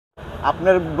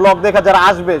আপনার ব্লগ দেখা যারা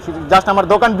আসবে জাস্ট আমার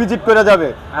দোকান ভিজিট করে যাবে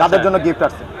তাদের জন্য গিফট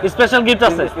আছে, স্পেশাল গিফট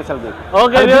আছে, স্পেশাল গিফট।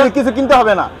 ওকে কিছু কিনতে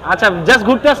হবে না, আচ্ছা জাস্ট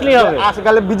ঘুরতে আসলেই হবে,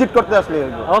 আসলে ভিজিট করতে আসলেই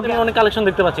হবে। ওকে অনেক কালেকশন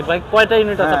দেখতে পাচ্ছি ভাই, কয়টা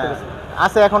ইউনিট আছে আপনার কাছে?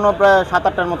 আছে এখনো প্রায়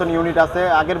 7-8টার মতন ইউনিট আছে।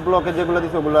 আগের ব্লকে যেগুলো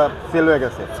দিছে ওগুলো সেল হয়ে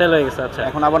গেছে, আচ্ছা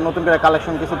এখন আবার নতুন করে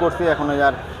কালেকশন কিছু করছি, এখন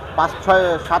আর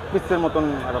 5-6-7 পিসের মতন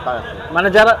আরো আছে, মানে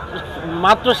যারা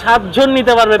মাত্র 7 জন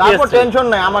নিতে পারবে। তারপর টেনশন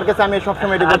নাই আমার কাছে, আমি সব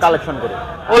সময় এগুলো কালেকশন করি।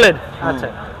 ওলেড আচ্ছা,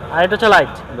 আর এটা হচ্ছে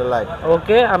লাইট।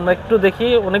 ওকে আমরা একটু দেখি,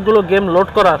 অনেকগুলো গেম লোড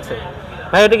করা আছে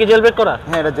ভাই। এটা কি জেলব্রেক করা?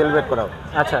 হ্যাঁ এটা জেলব্রেক করা।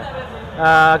 আচ্ছা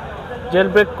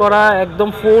জেলব্রেক করা একদম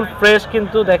ফুল ফ্রেশ,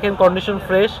 কিন্তু দেখেন কন্ডিশন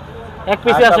ফ্রেশ। এক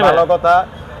পিসে আছে ভালো কথা।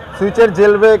 সুইচের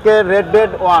জেলব্রেকের রেড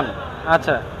ডেড 1,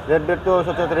 আচ্ছা রেড ডেড তো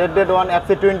সত্যি রেড ডেড 1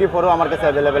 FC24 ও আমার কাছে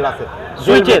अवेलेबल আছে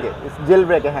সুইচের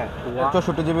জেলব্রেক। হ্যাঁ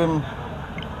 64 জিবি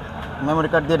মেমরি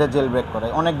কার্ড দিয়ে জেল ব্রেক করে,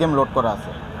 অনেক গেম লোড করা আছে।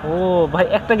 ও ভাই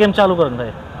একটা গেম চালু করেন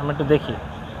ভাই, আমরা একটু দেখি।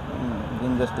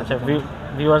 ইনজাস্টিস, আচ্ছা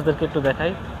ভিউয়ার্সদেরকে একটু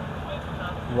দেখাই।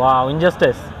 ওয়াও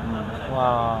ইনজাস্টিস,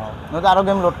 ওয়াও নতুন আরো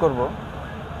গেম লোড করব।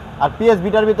 আর PS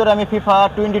বিটার ভিতরে আমি FIFA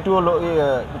 22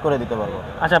 করে দিতে পারবো।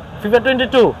 আচ্ছা FIFA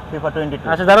 22,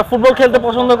 আচ্ছা যারা ফুটবল খেলতে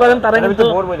পছন্দ করেন তারা কিন্তু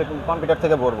ভরবো, কম্পিউটার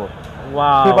থেকে ভরবো।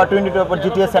 ওয়াও FIFA 22 উপর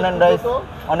GTA San Andreas,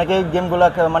 অনেকেই গেমগুলো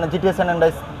মানে GTA San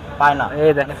Andreas পায় না,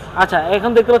 এই দেখেন। আচ্ছা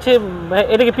এখন দেখতে পাচ্ছি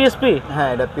এটা কি PSP? হ্যাঁ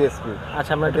এটা PSP।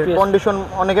 আচ্ছা আমরা এটা কন্ডিশন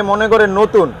অনেকে মনে করে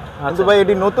নতুন, কিন্তু ভাই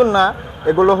এটি নতুন না,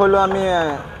 এগুলো হলো আমি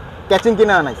ক্যাচিং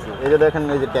কিনে আনাইছি। এই যে দেখেন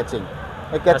এই যে ক্যাচিং,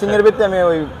 এই ক্যাচিং এর ভিতরে আমি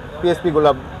ওই PSP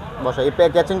গুলো বসাই।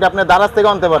 এই ক্যাচিংটা আপনি দারাজ থেকে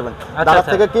আনতে পারবেন, দারাজ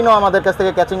থেকে কিনো আমাদের কাছ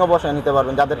থেকে ক্যাচিংও বসায় নিতে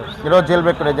পারবেন। যাদের এটাও জেল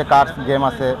ব্রেক করে, যে কার্স গেম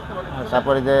আছে,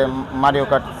 তারপরে যে মারিও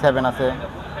কার্ট 7 আছে।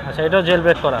 আচ্ছা এটাও জেল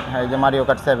ব্রেক করা? হ্যাঁ এই যে মারিও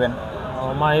কার্ট 7, ও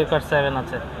মারিও কার্ট 7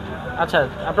 আছে। আচ্ছা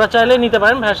আপনারা চাইলে নিতে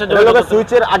পারেন ভাষা জন্য। এটা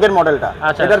সুইচের আগের মডেলটা,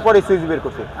 এটার পরে সুইচ বের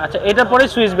করছি। আচ্ছা এটার পরে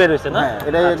সুইচ বের হইছে না? হ্যাঁ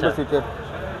এটাই একদম সুইচের।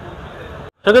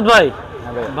 সৈকত ভাই,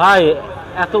 ভাই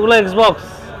এতগুলো এক্সবক্স,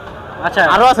 আচ্ছা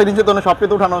আরো আছে নিচে, তো সবটি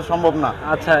তো উঠানো সম্ভব না।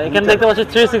 আচ্ছা এখানে দেখতে পাচ্ছি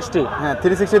 360। হ্যাঁ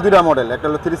 360 দুইটা মডেল, একটা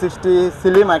হলো 360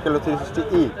 স্লিম আর একটা হলো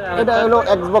 360e। এটা হলো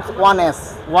Xbox One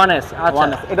S। আচ্ছা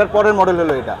এটার পরের মডেল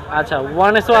হলো এটা। আচ্ছা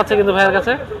 1S ও আছে কিন্তু ভাইয়ের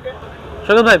কাছে।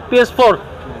 সৈকত ভাই PS4,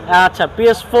 আচ্ছা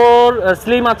PS4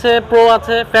 স্লিম আছে, প্রো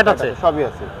আছে, ফ্যাট আছে, সবই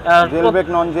আছে। জেলব্রেক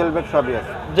নন জেলব্রেক সবই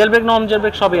আছে, জেলব্রেক নন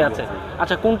জেলব্রেক সবই আছে।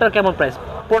 আচ্ছা কোনটার কেমন প্রাইস?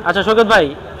 আচ্ছা সৈকত ভাই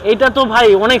এটা তো ভাই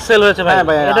অনেক সেল হয়েছে ভাই,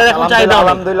 এটার এখন চাহিদা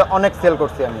আলহামদুলিল্লাহ অনেক সেল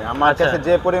করছি আমি। আমার কাছে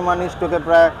যে পরিমাণ স্টকে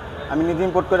প্রায় আমি নিজে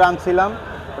ইম্পোর্ট করে আনছিলাম,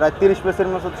 প্রায় 30 পিসের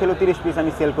মতো ছিল, 30 পিস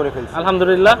আমি সেল করে ফেলছি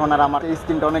আলহামদুলিল্লাহ। এখন আর আমার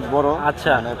স্ক্রিনটা অনেক বড়,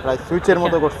 আচ্ছা মানে প্রায় সুইচের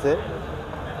মতো করছে,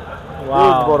 ওয়াও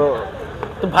বড়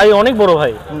তো ভাই, অনেক বড়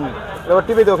ভাই। এবার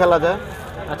টিভিতেও খেলা যায়।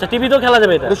 আচ্ছা টিভিতেও খেলা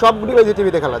যাবে? এটা সব ডিভাইসে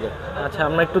টিভিতে খেলা যায়। আচ্ছা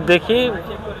আমরা একটু দেখি।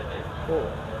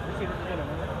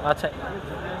 আচ্ছা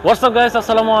হোয়াটসঅ্যাপ গাইস,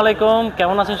 আসসালামু আলাইকুম,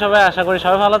 কেমন আছেন সবাই? আশা করি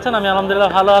সবাই ভালো আছেন, আমি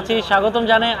আলহামদুলিল্লাহ ভালো আছি। স্বাগতম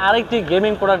জানাই আরেকটি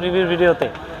গেমিং প্রোডাক্ট রিভিউ ভিডিওতে।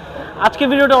 আজকে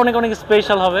ভিডিওটা অনেক অনেক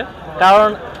স্পেশাল হবে, কারণ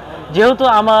যেহেতু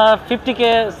আমার 50K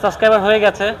সাবস্ক্রাইবার হয়ে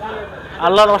গেছে,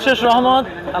 আল্লাহর অশেষ রহমত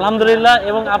আলহামদুলিল্লাহ,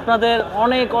 এবং আপনাদের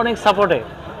অনেক অনেক সাপোর্টে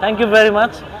থ্যাংক ইউ ভেরি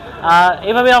মাচ।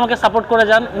 এভাবে আমাকে সাপোর্ট করে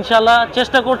যান, ইনশাল্লাহ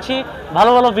চেষ্টা করছি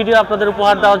ভালো ভালো ভিডিও আপনাদের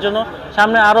উপহার দেওয়ার জন্য,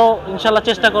 সামনে আরও ইনশাল্লাহ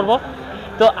চেষ্টা করব।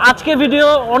 তো আজকে ভিডিও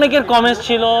অনেকের কমেন্টস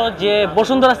ছিল যে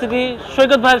বসুন্ধরা সিটি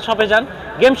সৈকত ভাইয়ের শপে যান,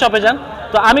 গেম শপে যান।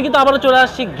 তো আমি কিন্তু আবারও চলে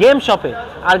আসছি গেম শপে,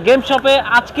 আর গেম শপে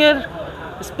আজকের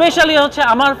স্পেশালি হচ্ছে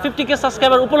আমার 50K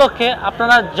সাবস্ক্রাইবার উপলক্ষে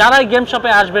আপনারা যারাই গেম শপে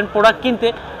আসবেন প্রোডাক্ট কিনতে,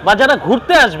 বা যারা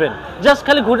ঘুরতে আসবেন, জাস্ট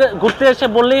খালি ঘুরতে এসে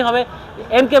বললেই হবে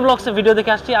MK ব্লগসের ভিডিও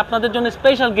দেখে আসছি, আপনাদের জন্য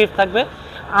স্পেশাল গিফট থাকবে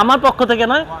আমার পক্ষ থেকে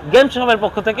নয়, গেম শপের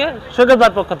পক্ষ থেকে, সৈকত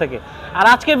ভাইয়ের পক্ষ থেকে। আর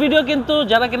আজকের ভিডিও কিন্তু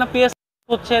যারা কিনা PS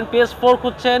খুঁজছেন, PS4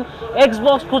 খুঁজছেন,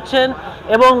 Xbox খুঁজছেন,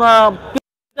 এবং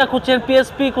খুঁজছেন,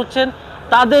 PSP খুঁজছেন,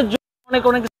 তাদের জন্য অনেক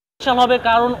অনেক স্পেশাল হবে,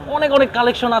 কারণ অনেক অনেক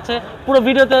কালেকশন আছে। পুরো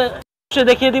ভিডিওতে অবশ্যই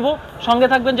দেখিয়ে দিব, সঙ্গে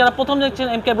থাকবেন। যারা প্রথম দেখছেন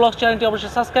MK ব্লগস চ্যানেলটি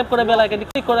অবশ্যই সাবস্ক্রাইব করে বেল আইকনটি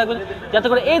ক্লিক করে রাখবেন, যাতে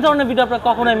করে এই ধরনের ভিডিও আপনারা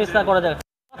কখনোই মিস না করা যায়।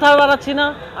 কথা বাড়াচ্ছি না,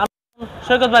 আমি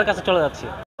সৈকত ভাইয়ের কাছে চলে যাচ্ছি।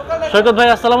 সৈকত ভাই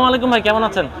আসসালামু আলাইকুম, ভাই কেমন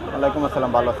আছেন? ওয়ালাইকুম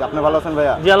আসসালাম, ভালো আছি, আপনি ভালো আছেন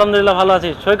ভাইয়া? জি আলহামদুলিল্লাহ ভালো আছি।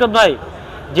 সৈকত ভাই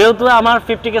যেহেতু আমার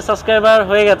 50K সাবস্ক্রাইবার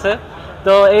হয়ে গেছে,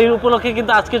 তো এই উপলক্ষে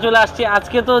কিন্তু আজকে চলে আসছি।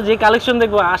 আজকে তো যে কালেকশন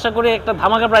দেখবো, আশা করি একটা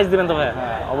ধামাকা প্রাইস দিবেন তো ভাইয়া?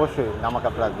 হ্যাঁ অবশ্যই ধামাকা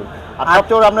প্রাইস দিবেন। আর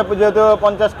সবচেয়ে আপনার যেহেতু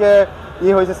 50K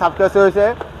হয়েছে, সাবস্ক্রাইব হয়েছে,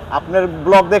 আপনার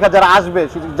ব্লগ দেখা যারা আসবে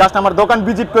জাস্ট আমার দোকান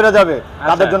ভিজিট করে যাবে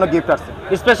তাদের জন্য গিফট আছে,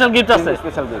 স্পেশাল গিফট আছে,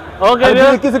 স্পেশাল গিফট। ওকে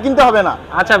কিছু কিনতে হবে না,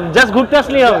 আচ্ছা জাস্ট ঘুরতে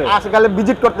আসলেই হবে, আসলে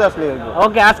ভিজিট করতে আসলেই হবে।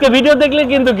 ওকে আজকে ভিডিও দেখলে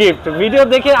কিন্তু গিফট, ভিডিও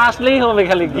দেখে আসলেই হবে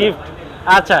খালি গিফট।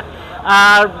 আচ্ছা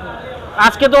আর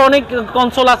আজকে তো অনেক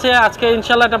কনসোল আছে, আজকে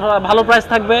ইনশাআল্লাহ একটা ভালো প্রাইস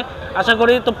থাকবে আশা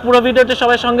করি। তো পুরো ভিডিওতে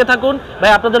সবাই সঙ্গে থাকুন।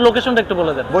 ভাই আপনাদের লোকেশনটা একটু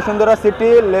বলে দেন। Bashundhara city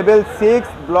level 6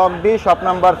 block D shop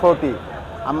number 40।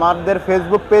 আমাদের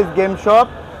ফেসবুক পেজ গেম শপ,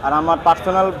 আর আমার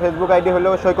পার্সোনাল ফেসবুক আইডি হলো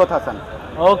সৈকত হাসান।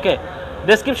 ওকে,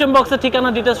 ডেসক্রিপশন বক্সে ঠিকানা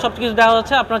ডিটেলস সব কিছু দেওয়া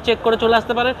হচ্ছে, আপনারা চেক করে চলে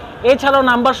আসতে পারেন। এছাড়াও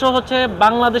নাম্বার সহ হচ্ছে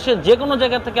বাংলাদেশের যে কোনো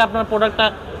জায়গা থেকে আপনার প্রোডাক্টটা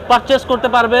পারচেস করতে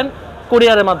পারবেন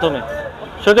কুরিয়ারের মাধ্যমে।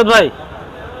 সৈকত ভাই,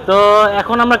 তো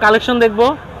এখন আমরা কালেকশন দেখব।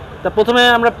 তা প্রথমে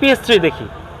আমরা PS3 দেখি।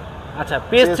 আচ্ছা,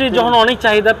 PS3 যখন অনেক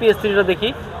চাহিদা, PS3টা দেখি।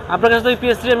 আপনার কাছে তো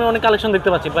PS3 আমি অনেক কালেকশন দেখতে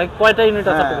পাচ্ছি ভাই, কয়টা ইউনিট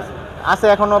আছে আপনার কাছে? আছে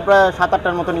এখনো প্রায়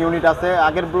 7-8টার মতন ইউনিট আছে।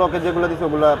 আগের ব্লকে যেগুলো দিছে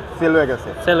ওগুলো সেল হয়ে গেছে।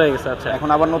 আচ্ছা, এখন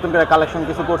আবার নতুন করে কালেকশন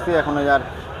কিছু করছি, এখন আর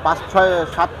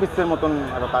 5-6-7 পিসের মতন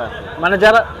আরো আছে। মানে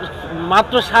যারা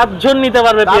মাত্র 7 জন নিতে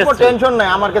পারবে PS3, তারপর টেনশন নাই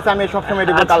আমার কাছে, আমি সব সময়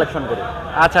এগুলো কালেকশন করি।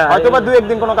 আচ্ছা, হয়তোবা 2-1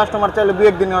 দিন কোনো কাস্টমার চাইলে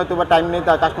 2-1 দিন হয়তোবা টাইম নেই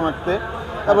তার কাস্টমারতে,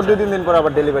 তারপর 2-3 দিন পর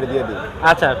আবার ডেলিভারি দিয়ে দিই।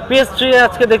 আচ্ছা, PS3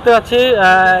 আজকে দেখতে পাচ্ছি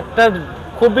একটা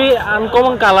খুবই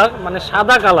আনকমন কালার, মানে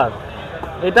সাদা কালার।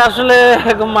 এটা আসলে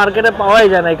মার্কেটে পাওয়াই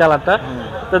যায় না এই কালারটা।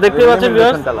 তো দেখতে পাচ্ছি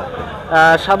ভিউয়ার্স,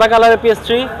 সাদা কালারের PS3,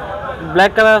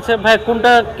 ব্ল্যাক কালার আছে। ভাই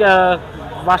কোনটা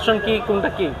ভার্সন কি, কোনটা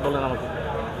কি বলেন আমাকে?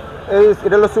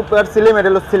 এটা হলো সুপার স্লিম, এটা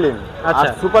হলো স্লিম। আচ্ছা,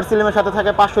 সুপার স্লিমের সাথে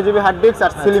থাকে 500 জিবি হার্ড ডিস্ক,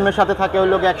 আর স্লিমের সাথে থাকে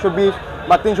হলো 120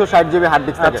 বা 360 জিবি হার্ড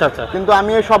ডিস্ক থাকে। আচ্ছা, কিন্তু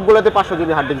আমি এই সবগুলোতে 500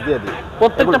 জিবি হার্ড ডিস্ক দিয়ে দিই।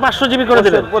 প্রত্যেকটা 500 জিবি করে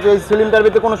দিবেন? এই স্লিমটার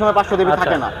ভিতরে কোনো সময় 500 জিবি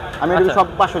থাকে না, আমি এগুলো সব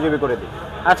 500 জিবি করে দিই।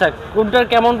 আচ্ছা, কোনটার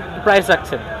কেমন প্রাইস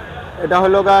রাখছেন? এটা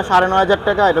হলো 9,500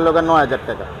 টাকা, এটা হলো 9,000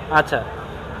 টাকা। আচ্ছা,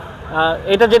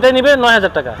 এটা যেটাই নিবে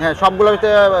 9,000 টাকা? হ্যাঁ, সবগুলোতে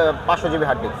 500 জিবি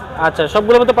হার্ড ডিস্ক। আচ্ছা,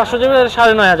 সবগুলোর মধ্যে 500 জিবি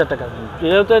 9,500 টাকা।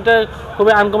 যেহেতু এটা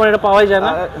খুবই আনকমন, এটা পাওয়াই যায়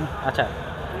না। আচ্ছা,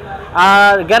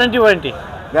 আর গ্যারান্টি ওয়ারেন্টি?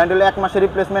 গ্যারান্টি হলো 1 মাসের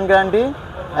রিপ্লেসমেন্ট গ্যারান্টি,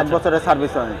 1 বছরের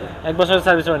সার্ভিস ওয়ারেন্টি। 1 বছরের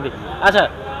সার্ভিস ওয়ারেন্টি। আচ্ছা,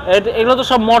 এগুলো তো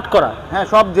সব মড করা? হ্যাঁ,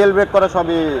 সব জেল ব্রেক করা,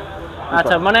 সবই।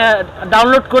 আচ্ছা, মানে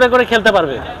ডাউনলোড করে করে খেলতে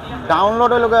পারবে?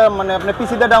 ডাউনলোড হলো মানে আপনি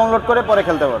পিসিতে ডাউনলোড করে পরে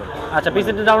খেলতে পারবেন। আচ্ছা,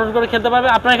 পিসিতে ডাউনলোড করে খেলতে পারবে।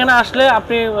 আপনার এখানে আসলে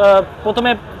আপনি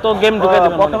প্রথমে তো গেম ঢুকাই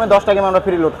দিবেন? প্রথমে 10টা গেম আমরা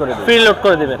ফ্রি লোড করে দিই। ফ্রি লোড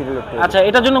করে দিবেন? আচ্ছা,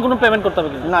 এটার জন্য কোনো পেমেন্ট করতে হবে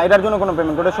কি? না, এটার জন্য কোনো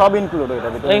পেমেন্ট করে, সব ইনক্লুড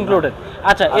এটার ভিতরে। ইনক্লুডেড।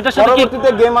 আচ্ছা, এটার সাথে কি পরবর্তীতে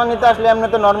গেম আনতে আসলে আমরা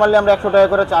তো নরমালি আমরা 100 টাকা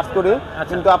করে চার্জ করি,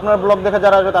 কিন্তু আপনার ব্লগ দেখে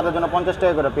যারা আসবে তাদের জন্য 50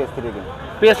 টাকা করে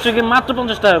PS3 গেম মাত্র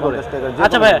 50 টাকা করে?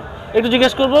 আচ্ছা ভাই, একটু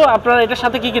জিজ্ঞেস করবো, আপনারা এটার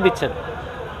সাথে কি কি দিচ্ছেন?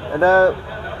 এটা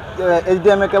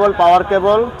HDMI কেবল, পাওয়ার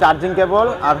কেবল, চার্জিং কেবল,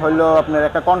 আর হলো আপনার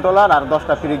একটা কন্ট্রোলার, আর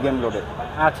 10টা ফ্রি গেম লোডে।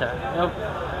 আচ্ছা,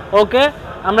 ওকে।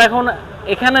 আমরা এখন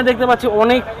এখানে দেখতে পাচ্ছি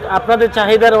অনেক আপনাদের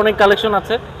চাহিদার অনেক কালেকশন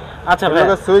আছে। আচ্ছা ভাই,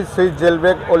 সুইচ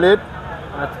জেলব্রেক OLED,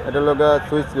 এটা হলো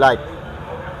সুইচ লাইট।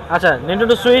 আচ্ছা,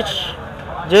 নিনটেন্ডো সুইচ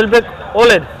জেলব্রেক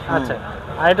OLED। আচ্ছা,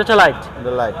 আর এটা হচ্ছে লাইট।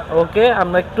 ওকে,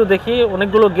 আমরা একটু দেখি,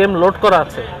 অনেকগুলো গেম লোড করা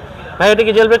আছে। ভাই, এটা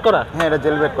কি জেলব্রেক করা? হ্যাঁ, এটা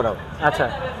জেলব্রেক করা। আচ্ছা,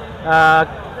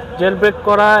 জেলব্রেক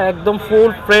করা, একদম ফুল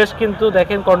ফ্রেশ, কিন্তু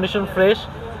দেখেন কন্ডিশন ফ্রেশ।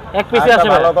 এক পিসে আছে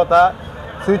ভালো কথা।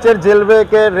 সুইচের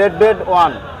জেলব্রেকের রেড ডেড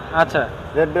 1। আচ্ছা,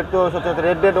 রেড ডেড তো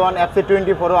রেড ডেড 1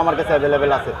 FC24 আমার কাছে अवेलेबल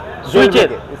আছে সুইচের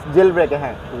জেলব্রেকে।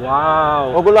 হ্যাঁ, ওয়াও।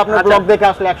 ওগুলো আপনার ব্লগ দেখে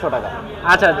আসলে 100 টাকা।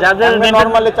 আচ্ছা, যাদের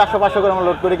নরমালি 400-500 করে আমরা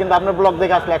লোড করি, কিন্তু আপনার ব্লগ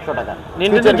দেখে আসলে 100 টাকা।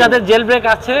 নিনটেন্ডো যাদের জেলব্রেক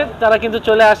আছে তারা কিন্তু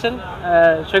চলে আসেন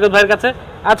সৈকত ভাইয়ের কাছে।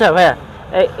 আচ্ছা ভাইয়া,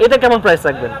 এটা কেমন প্রাইস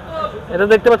রাখবেন? এটা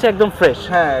দেখতে পাচ্ছি একদম ফ্রেশ।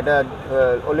 হ্যাঁ, এটা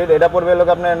OLED, এটা পড়বে লোক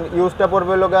আপনার ইউজটা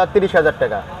পড়বে লোক 30,000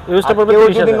 টাকা। ইউজটা পড়বে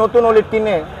 30,000। যদি নতুন OLED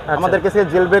কিনে আমাদের কাছে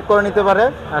জেলব্রেক করে নিতে পারে।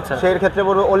 আচ্ছা, সেই ক্ষেত্রে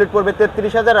পড়বে OLED পড়বে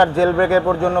 33,000, আর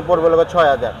জেলব্রেকের জন্য পড়বে লোক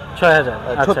 6,000।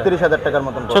 36,000 টাকার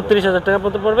মতন। 36,000 টাকার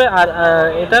মতো পড়বে। আর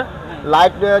এটা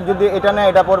লাইট যদি এটা নেয়,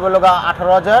 এটা পড়বে লোক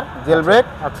 18,000 জেলব্রেক।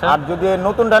 আর যদি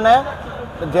নতুনটা নেয়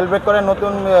জেলব্রেক করে,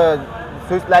 নতুন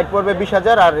সুইচ লাইট পড়বে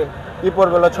 20,000, আর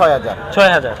পড়বে হলো 6,000।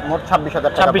 মোট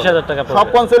 26,000 টাকা। সব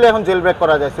কনসোলে এখন জেলব্রেক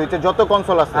করা যায়, সুইচে যত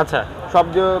কনসোল আছে। আচ্ছা, সব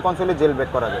কনসোলে জেলব্রেক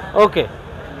করা যায়। ওকে,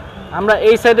 আমরা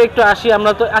এই সাইডে একটু আসি।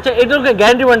 আমরা তো আচ্ছা, এটার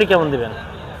গ্যারান্টি ওয়ারেন্টি কেমন দিবেন?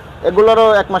 এগুলোরও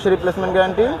 1 মাসের রিপ্লেসমেন্ট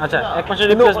গ্যারান্টি। আচ্ছা, 1 মাসের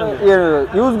রিপ্লেসমেন্ট।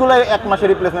 ইউজগুলো 1 মাসের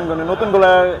রিপ্লেসমেন্ট গ্যারান্টি, নতুনগুলো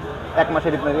 1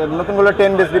 মাসের replacement, নতুনগুলো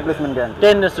 10 days replacement guarantee.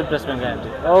 10 days replacement guarantee.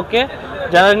 ওকে,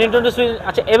 যারা নিনটেন্ডো সুইচ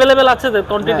আচ্ছা अवेलेबल আছে তো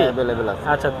কোয়ান্টিটি? अवेलेबल আছে।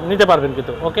 আচ্ছা, নিতে পারবেন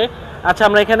কিন্তু। ওকে, আচ্ছা,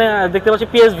 আমরা এখানে দেখতে পাচ্ছি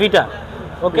PS Vita।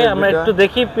 ওকে, আমরা একটু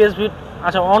দেখি PS Vita।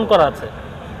 আচ্ছা, অন করা আছে।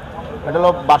 এটা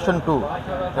হলো ভার্সন 2।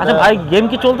 আচ্ছা ভাই, গেম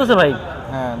কি চলতেছে ভাই?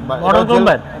 হ্যাঁ, মডার্ন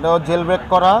কম্ব্যাট। এটা জেলব্রেক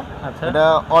করা। আচ্ছা, এটা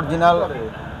অরিজিনাল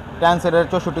ট্রান্সের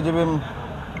 64 জিবি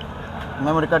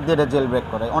মেমরি কার্ড দিয়ে এটা জেলব্রেক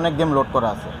করে, অনেক গেম লোড করা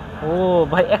আছে। ও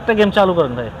ভাই, একটা গেম চালু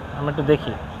করেন ভাই, আমরা একটু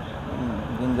দেখি।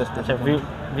 ইনজাস্টিস। আচ্ছা,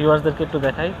 ভিউয়ার্সদেরকে একটু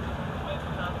দেখাই।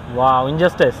 Wow,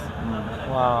 injustice.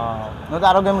 ওয়াও,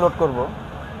 আরো গেম লোড করব।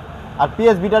 আর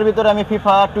PS Vitaর ভিতরে আমি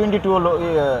FIFA 22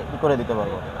 করে দিতে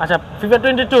পারবো। আচ্ছা, FIFA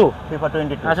 22।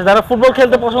 আচ্ছা, যারা ফুটবল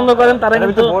খেলতে পছন্দ করেন তারা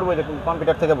কিন্তু ভরবো,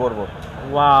 কম্পিউটার থেকে ভরবো।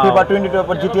 ওয়াও, FIFA 22 এর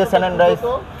উপর GTA San Andreas,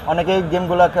 অনেকেই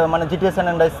গেমগুলো মানে GTA San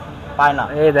Andreas পায় না,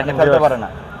 এই দেখেন খেলতে পারে না।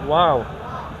 ওয়াও,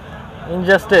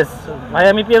 ইনজাস্টিস ভাই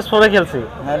আমি PS4 এ খেলছি।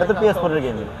 হ্যাঁ এটা তো PS4 এর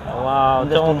গেম। ওয়াও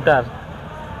চমৎকার।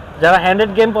 যারা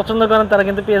হ্যান্ডেড গেম পছন্দ করেন তারা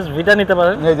কিন্তু PS Vita নিতে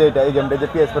পারেন। এই যে এটা এই গেমটা যে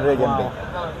PS4 এর গেমটা।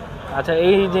 আচ্ছা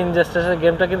এই যে ইনজাস্টিসের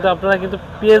গেমটা কিন্তু আপনারা কিন্তু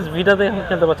PS Vita তে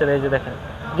খেলতে পারছেন। এই যে দেখেন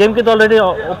গেম কিন্তু অলরেডি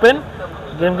ওপেন,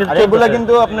 গেম কিন্তু এগুলা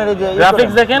কিন্তু আপনার এই যে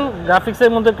গ্রাফিক্স দেখেন,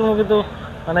 গ্রাফিক্সের মধ্যে কোনো কিন্তু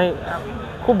মানে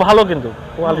খুব ভালো কিন্তু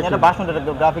কোয়ালিটি। এটা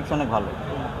বাসন্তটার গ্রাফিক্স অনেক ভালো।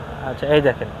 আচ্ছা এই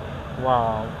দেখেন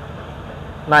ওয়াও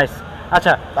নাইস।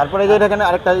 আচ্ছা তারপরে যে এখানে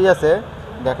আরেকটা আছে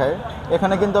দেখায়,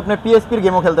 এখানে কিন্তু আপনি PSP এর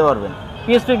গেমও খেলতে পারবেন।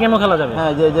 PSP গেমও খেলা যাবে?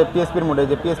 হ্যাঁ যে PSP এর মোডে,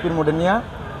 যে PSP এর মোডে নিয়ে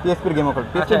PSP এর গেমও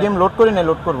খেলতে। PSP গেম লোড করি না,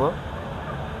 লোড করব।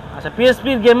 আচ্ছা PSP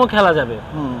এর গেমও খেলা যাবে।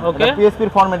 ওকে PSP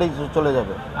এর ফরম্যাটে চলে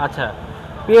যাবে। আচ্ছা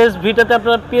PS Vita তে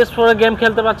আপনারা PS4 এর গেম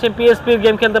খেলতে পাচ্ছেন, PSP এর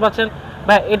গেম খেলতে পাচ্ছেন।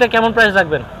 ভাই এটা কেমন প্রাইস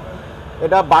রাখবেন?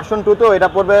 এটা ভার্সন 2 তো এটা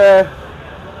পড়বে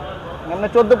এমনি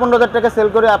 14-15,000 টাকা সেল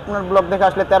করে আপনার ব্লগ দেখে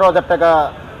আসলে 13,000 টাকা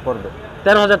পড়বে।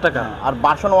 13,000 টাকা। আর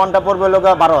ভার্সন 1টা পড়বে হলো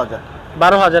 12,000।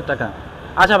 12,000 টাকা।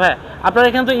 আচ্ছা ভাই আপনার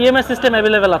এখানে তো EMI সিস্টেম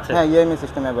अवेलेबल আছে? হ্যাঁ EMI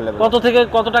সিস্টেম अवेलेबल। কত থেকে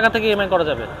কত টাকা থেকে EMI করা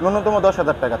যাবে? ন্যূনতম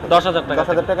 10,000 টাকা থেকে। 10,000 টাকা।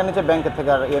 10,000 টাকা নিচে ব্যাংকের থেকে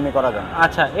আর EMI করা যায় না।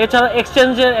 আচ্ছা এছাড়া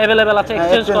এক্সচেঞ্জের अवेलेबल আছে?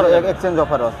 এক্সচেঞ্জ করবেন? এক্সচেঞ্জ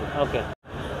অফার আছে। ওকে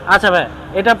আচ্ছা ভাই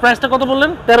এটা প্রাইসটা কত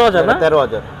বললেন? 13,000 না?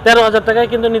 13,000। 13,000 টাকায়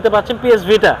কিন্তু নিতে পাচ্ছেন PS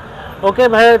Vita। ওকে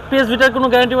ভাই PS Vita এর কোনো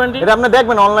গ্যারান্টি ওয়ারেন্টি? এটা আপনি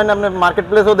দেখবেন অনলাইনে, আপনি মার্কেট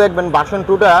প্লেসেও দেখবেন ভার্সন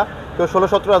 2টা কেউ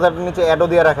 16-17,000 এর নিচে অ্যাডও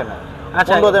দিয়ে রাখে না।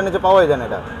 আচ্ছা 15,000 এর নিচে পাওয়াই যায় না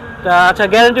এটা। আচ্ছা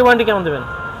গ্যারান্টি ওয়ারেন্টি কেমন দিবেন?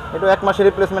 এটা 1 মাসের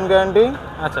রিপ্লেসমেন্ট গ্যারান্টি।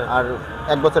 আচ্ছা আর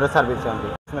 1 বছরের সার্ভিস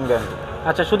গ্যারান্টি।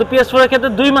 আচ্ছা শুধু PS4 এর ক্ষেত্রে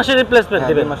 2 মাসের রিপ্লেসমেন্ট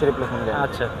দিবেন? 2 মাসের রিপ্লেসমেন্ট গ্যারান্টি।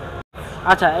 আচ্ছা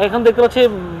আচ্ছা এখন দেখতে পাচ্ছি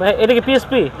ভাই এটা কি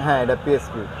PSP? হ্যাঁ এটা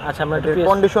PSP। আচ্ছা আমরা এর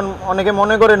কন্ডিশন অনেকে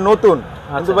মনে করে নতুন,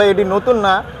 কিন্তু ভাই এটি নতুন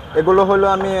না। এগুলো হলো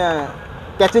আমি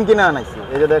ক্যাচিং কিনে আনাইছি।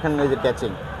 এই যে দেখেন এই যে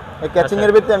ক্যাচিং, এই ক্যাচিং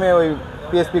এর ভিতরে আমি ওই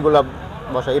PSP গুলো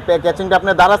বসাই। এই ক্যাচিংটা আপনি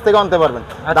দারাজ থেকে আনতে পারবেন।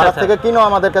 দারাজ থেকে কিনেও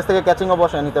আমাদের কাছ থেকে ক্যাচিংও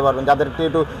বসায় নিতে পারবেন, যাদের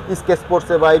একটু স্কেচ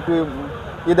পড়ছে বা একটু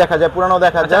দেখা যায়, পুরানো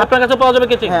দেখা যায়। আপনার কাছে পাওয়া যাবে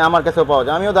ক্যাচিং? হ্যাঁ আমার কাছেও পাওয়া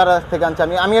যায়। আমিও দারাজ থেকে আনছি।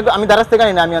 আমি দারাজ থেকে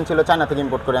আনি না, আমি আনছিল চায়না থেকে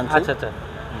ইম্পোর্ট করে আনছি। আচ্ছা আচ্ছা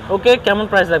ওকে কেমন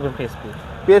প্রাইস রাখবেন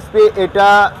PSP এটা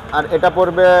আর এটা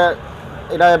পড়বে,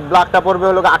 এটা ব্ল্যাকটা পড়বে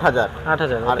হলো 8,000।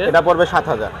 8,000 আর এটা পড়বে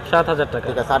 7,000। 7,000 টাকা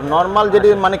ঠিক আছে। আর নরমাল যদি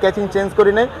মানে ক্যাচিং চেঞ্জ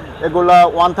করি নাই এগুলা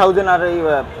 1000। আর এই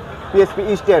PSP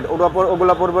স্টেট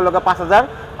ওগুলা পড়বে হলো 5,000।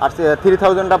 আর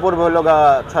 3000টা পড়বে হলো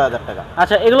 6,000 টাকা।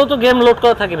 আচ্ছা এগুলো তো গেম লোড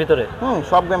করা থাকে ভিতরে?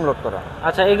 সব গেম লোড করা।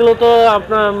 আচ্ছা এগুলো তো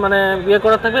আপনার মানে ইয়ে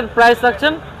করা থাকবে, প্রাইস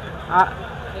রাখছেন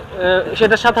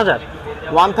সেটা 7,000।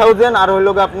 1000 আর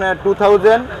হলো আপনার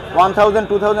 2000, 1000,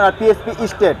 2000 আর PSP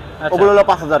স্টেট ওগুলো হলো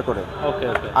 5,000 করে। ওকে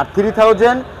ওকে। আর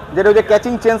 3000 যেটা ওই যে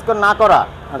ক্যাচিং চেঞ্জ না করা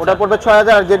ওটা পড়বে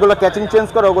 6,000। আর যেগুলো ক্যাচিং চেঞ্জ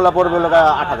করে ওগুলো পড়বে হলো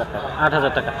 8,000 টাকা।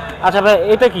 8,000 টাকা। আচ্ছা ভাই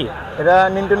এটা কি? এটা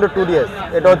Nintendo 2DS।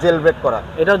 এটাও জেল ব্রেক করা।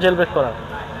 এটাও জেল ব্রেক করা।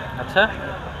 আচ্ছা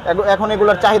এখন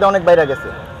এগুলোর চাহিদা অনেক বাইরে গেছে।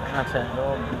 আচ্ছা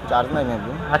চার্জ নাই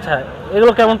নাকি? আচ্ছা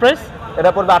এগুলো কেমন প্রাইস?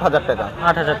 এটা পড়বে 8,000 টাকা।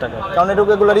 8,000 টাকা। কারণ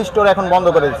এগুলো রিস্টোর এখন বন্ধ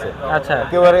করে দিচ্ছে। আচ্ছা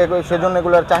কেউ আর সেজন্য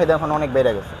এগুলোর চাহিদা এখন অনেক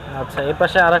বেড়ে গেছে। আচ্ছা এই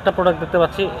পাশে আরেকটা প্রোডাক্ট দেখতে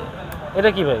পাচ্ছি, এটা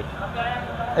কি ভাই?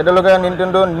 এটা হলো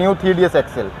Nintendo New 3DS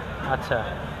XL। আচ্ছা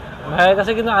ভাইয়ের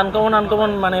কাছে কিন্তু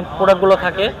আনকমন মানে প্রোডাক্টগুলো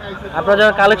থাকে। আপনারা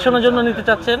যারা কালেকশনের জন্য নিতে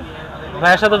চাচ্ছেন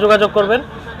ভাইয়ের সাথে যোগাযোগ করবেন।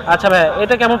 আচ্ছা ভাই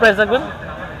এটা কেমন প্রাইস রাখবেন?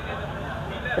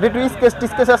 এটা একটু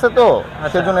স্কেচ আছে তো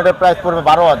সেজন্য এটা প্রাইস পড়বে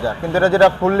 12,000। কিন্তু এটা যেটা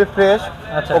ফুললি ফ্রেশ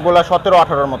ওগুলা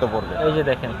 17-18 এর মতো পড়বে। এই যে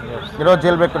দেখেন এটাও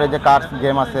জেল ব্রেক করে, যে কার্স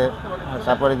গেম আছে।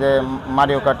 তারপরে যে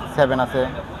মারিও কার্ট 7 আছে।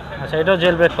 আচ্ছা এটাও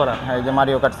জেল ব্রেক করা? হ্যাঁ এই যে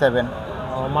মারিও কার্ট 7।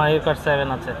 মারিও কার্ট 7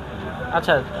 আছে।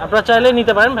 আচ্ছা আপনারা চাইলে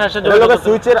নিতে পারেন ভাইয়ের সাথে যোগাযোগ করতে।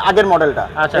 সুইচের আগের মডেলটা,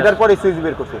 এটার পরে সুইচ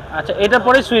বের করছি। আচ্ছা এটার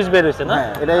পরে সুইচ বের হইছে না?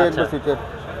 হ্যাঁ এটাই একটু সুইচের।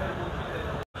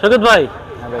 সৈকত ভাই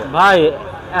ভাই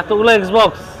এতগুলো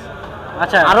এক্সবক্স,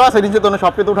 আচ্ছা আরো আছে নিচে, তো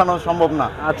সবকে তো উঠানো সম্ভব না।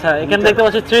 আচ্ছা এখানে দেখতে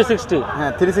পাচ্ছি 360।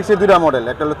 হ্যাঁ 360 দুইটা মডেল,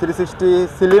 একটা হলো 360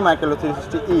 স্লিম আর একটা হলো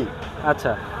 360e।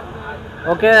 আচ্ছা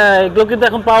ওকে এগুলো কিন্তু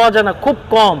এখন পাওয়া যায় না, খুব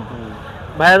কম।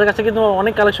 ভাইয়াদের কাছে কিন্তু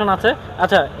অনেক কালেকশন আছে।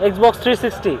 আচ্ছা Xbox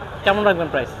 360 কেমন রাখবেন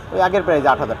প্রাইস? ওই আগের প্রাইস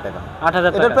 8,000 টাকা। 8,000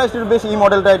 টাকা। এটার প্রাইস একটু বেশি। এই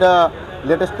মডেলটা এটা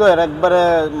লেটেস্ট তো, এর একবারে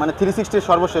মানে 360 এর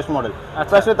সর্বশেষ মডেল।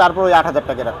 প্রাইসে তারপর ওই 8,000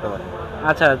 টাকা রাখতে পারে।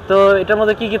 আচ্ছা তো এটার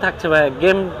মধ্যে কি কি থাকছে ভাই?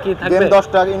 গেম কি থাকবে? গেম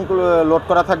 10টা লোড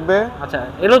করা থাকবে। আচ্ছা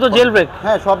এগুলো তো জেল ব্রেক?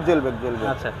 হ্যাঁ সব জেল ব্রেক।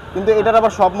 আচ্ছা কিন্তু এটার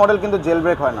আবার সব মডেল কিন্তু জেল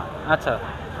ব্রেক হয় না। আচ্ছা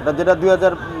এটা যেটা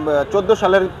 2014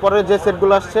 সালের পরে যে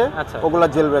সেটগুলো আসছে ওগুলা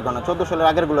জেল ব্রেক হয় না, 14 সালের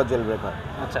আগের গুলো জেল ব্রেক হয়।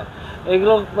 আচ্ছা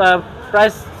এগুলো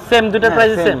প্রাইস সেম, দুইটার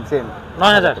প্রাইস সেম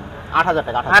 9,000 8,000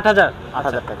 টাকা।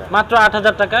 8,000 টাকা, মাত্র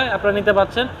 8,000 টাকায় আপনারা নিতে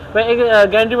পাচ্ছেন। ভাই এই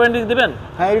গ্যারান্টি ওয়ারেন্টি দিবেন?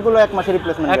 হ্যাঁ এগুলো 1 মাসের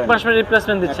রিপ্লেসমেন্ট। 1 মাসের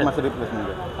রিপ্লেসমেন্ট দিচ্ছেন? 1 মাসের রিপ্লেসমেন্ট।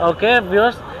 ওকে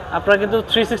ভিউয়ার্স আপনারা কিন্তু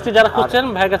 360 যারা খুঁজছেন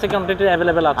ভাইয়ের কাছে কোয়ান্টিটি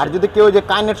अवेलेबल আছে। আর যদি কেউ যে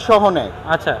কাইনেট সহ নেয়,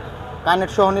 আচ্ছা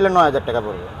কানেক্ট সহ নিলে 9000 টাকা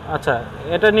পড়বে। আচ্ছা,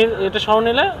 এটা সহ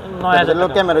নিলে 9000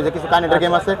 টাকা। ক্যামেরা যে কিছু কানেক্টের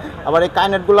গেম আছে, আবার এই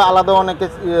কানেক্টগুলো আলাদা অনেকে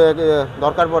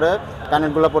দরকার পড়ে,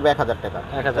 কানেক্টগুলো পড়বে 1000 টাকা।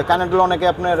 এই কানেক্টগুলো অনেকে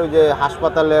আপনার ওই যে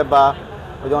হাসপাতালে বা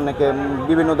ওই যে অনেকে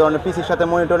বিভিন্ন ধরনের পিসির সাথে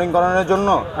মনিটরিং করানোর জন্য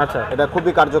আচ্ছা এটা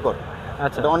খুবই কার্যকর।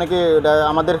 আচ্ছা, এটা অনেকে এটা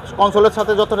আমাদের কনসোলের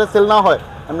সাথে যতটা সেল না হয়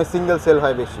এমনি সিঙ্গেল সেল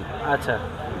হয় বেশি। আচ্ছা,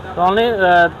 তাহলে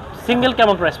সিঙ্গেল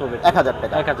কেমন প্রাইস পড়বে? 1000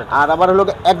 টাকা। 1000। আর আবার হলো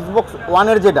এক্সবক্স ওয়ান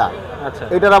এর যেটা, আচ্ছা,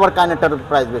 এটার আবার কানেক্টর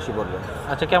প্রাইস বেশি পড়বে।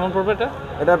 আচ্ছা, কেমন পড়বে এটা?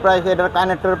 এটার প্রাইস, এটার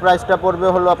কানেক্টর প্রাইসটা পড়বে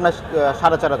হলো আপনার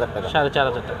 4500 টাকা।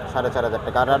 4500 টাকা। 4500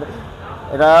 টাকা। আর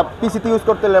এটা পিসিতে ইউজ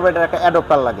করতে হলে এটা একটা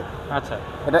অ্যাডাপ্টার লাগে। আচ্ছা,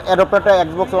 এটা অ্যাডাপ্টারটা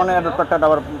এক্সবক্স ওয়ানের অ্যাডাপ্টারটা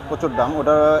আবার প্রচুর দাম,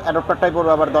 ওটা অ্যাডাপ্টারটাই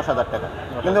পড়বে আবার 10000 টাকা,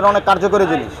 কিন্তু এটা অনেক কার্যকরী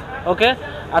জিনিস। ওকে,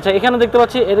 আচ্ছা, এখানে দেখতে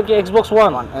পাচ্ছি এটা কি Xbox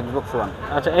One? Xbox One।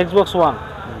 আচ্ছা, Xbox One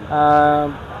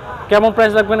কেমন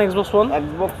প্রাইস রাখবেন Xbox One?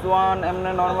 Xbox One এমনি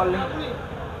নরমালি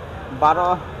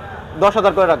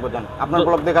 10,000 করে রাখবো জান, আপনার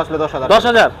ব্লগ দেখে আসলে 10,000।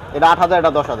 10,000? এটা 8,000,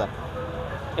 এটা 10,000।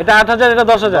 এটা 8,000, এটা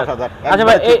 10,000। আচ্ছা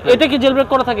ভাই, এটা কি জেলব্রেক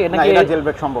করা থাকে নাকি? এটা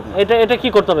জেলব্রেক সম্ভব না। এটা কি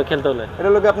করতে হবে খেলতে হলে? এটা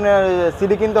লোকে আপনার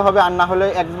সিডি কিনতে হবে, আর না হলে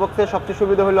এক্সবক্সের সবচেয়ে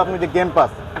সুবিধা হলো আপনি যে গেম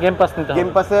পাস নিতে হবে। গেম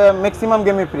পাসে ম্যাক্সিমাম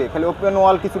গেমই ফ্রি, খালি ওপেন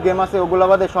ওয়াল কিছু গেম আছে ওগুলা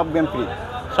বাদে সব গেম ফ্রি।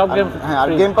 সব গেম? হ্যাঁ, আর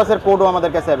গেম পাসের কোডও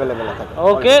আমাদের কাছে अवेलेबल থাকে।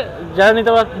 ওকে, যারা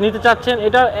নিতে চাচ্ছেন,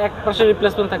 এটা এক মাসের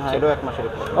রিপ্লেসমেন্ট থাকছে। এটা এক মাসের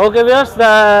রিপ্লেসমেন্ট। ওকে ভিউয়ার্স,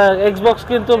 এক্সবক্স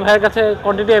কিন্তু ভাইয়ের কাছে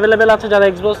কোয়ান্টিটি अवेलेबल আছে। যারা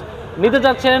এক্সবক্স নিতে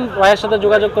চাচ্ছেন ভাইয়ের সাথে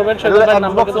যোগাযোগ করবেন।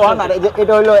 Xbox One, আর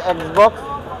এটা হলো Xbox।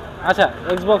 আচ্ছা,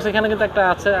 Xbox এখানে কিন্তু একটা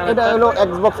আছে, এটা হলো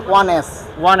Xbox One S।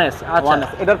 আচ্ছা,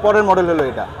 এটার পরের মডেল হলো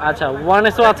এটা। আচ্ছা, One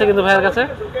S ও আছে কিন্তু ভাইয়ের কাছে।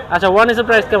 আচ্ছা, One S এর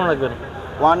প্রাইস কেমন রাখবেন?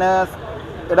 One S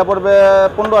এটা পড়বে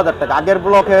 15,000 টাকা। আগের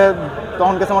ব্লকে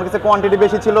তখন কাছে আমার কাছে কোয়ান্টিটি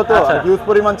বেশি ছিল, তো হিউজ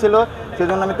পরিমাণ ছিল,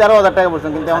 সেজন্য আমি 13,000 টাকা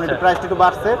বলছিলাম, কিন্তু এখন এটা প্রাইসটা একটু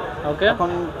বাড়ছে। ওকে,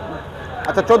 এখন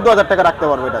আচ্ছা 14,000 টাকা রাখতে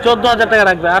পারবো এটা। 14,000 টাকা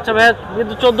রাখবে। আচ্ছা ভাই,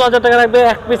 কিন্তু 14,000 টাকা রাখবে,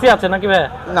 এক পিসই আছে নাকি ভাই?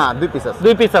 না, দুই পিস আছে।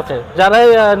 দুই পিস আছে। যারাই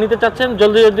নিতে চাচ্ছেন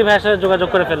জলদি ভাইয়ের সাথে যোগাযোগ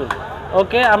করে ফেলুন।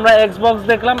 ওকে, আমরা Xbox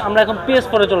দেখলাম, আমরা এখন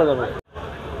PS4 এ চলে যাব।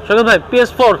 সৈকত ভাই,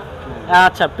 PS4,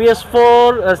 আচ্ছা, PS4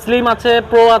 স্লিম আছে,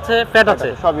 প্রো আছে, ফ্যাট আছে,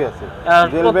 সবই আছে।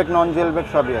 জেলব্রেক, নন জেলব্রেক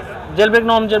সবই আছে। জেলব্রেক,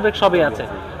 নন জেলব্রেক সবই আছে।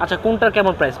 আচ্ছা, কোনটার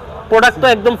কেমন প্রাইস? প্রোডাক্ট তো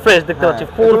একদম ফ্রেশ দেখতে পাচ্ছি,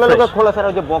 ফুল ফ্রেশ। খোলা ছাড়া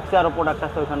যে বক্সে আরো প্রোডাক্ট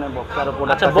আছে, ওখানে বক্সে আরো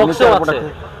প্রোডাক্ট আছে। আচ্ছা, বক্সেও আছে।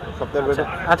 সবথেকে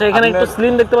আচ্ছা, এখানে একটু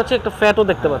স্লিম দেখতে পাচ্ছি, একটা ফ্যাটও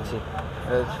দেখতে পাচ্ছি।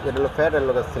 এটা হলো ফ্যাট, এর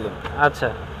লগে স্লিম। আচ্ছা,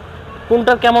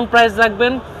 কোনটার কেমন প্রাইস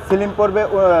রাখবেন? স্লিম পড়বে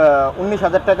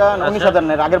 19,000 টাকা। 19,000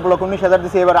 না, আগের ব্লক 19,000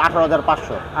 দিছি, এবার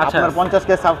 18,500। আপনার 50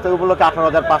 কে সাবস্ক্রাইব উপলক্ষে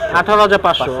 18,500।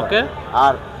 18,500। ওকে,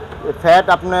 আর ফ্যাট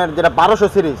আপনার যেটা 1200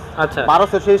 সিরিজ, আচ্ছা,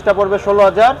 1200 সিরিজটা পড়বে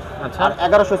 16,000। আচ্ছা, আর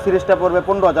 1100 সিরিজটা পড়বে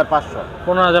 15,500।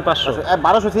 15,500।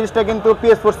 1200 সিরিজটা কিন্তু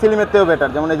PS4 স্লিমের থেকেও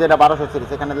বেটার, যেমন এই যে এটা 1200 সিরিজ,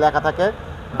 এখানে লেখা থাকে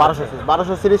 1200 সিরিজ।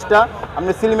 1200 সিরিজটা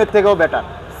আপনি স্লিমের থেকেও বেটার,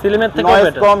 স্লিমের থেকেও নয়েজ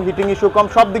বেটার, কম, হিটিং ইস্যু কম,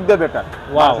 সব দিক দিয়ে বেটার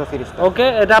 1200 সিরিজটা। ওকে,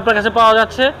 এটা আপনার কাছে পাওয়া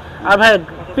যাচ্ছে। আর ভাই,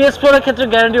 PS4 এর ক্ষেত্রে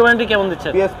গ্যারান্টি ওয়ারেন্টি কেমন দিচ্ছে?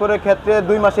 PS4 এর ক্ষেত্রে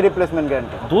 2 মাসের রিপ্লেসমেন্ট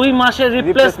গ্যারান্টি। 2 মাসের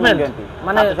রিপ্লেসমেন্ট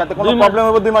মানে সাথে কোনো প্রবলেম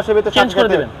হবে 2 মাসের ভিতরে চেঞ্জ করে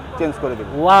দিবেন? চেঞ্জ করে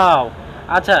দিবেন। ওয়াও,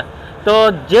 আচ্ছা, তো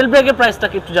জেলব্রেকের প্রাইসটা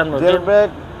কি একটু জানবো? জেলব্রেক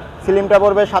স্লিমটা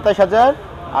পড়বে 27,000,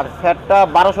 আর ফ্যাটটা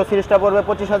 1200 সিরিজটা পড়বে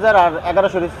 25,000, আর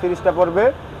 1100 সিরিজটা পড়বে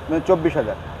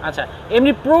 24,000। আচ্ছা,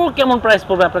 এমনি প্রো কেমন প্রাইস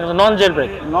পড়বে আপনার কাছে নন জেলব্রেক?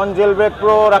 নন জেলব্রেক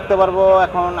প্রো রাখতে পারবো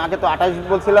এখন, আগে তো 28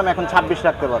 বলছিলাম, এখন 26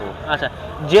 রাখতে পারবো। আচ্ছা,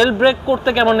 জেলব্রেক করতে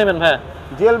কেমন নেবেন ভাই?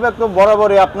 জেলব্রেক তো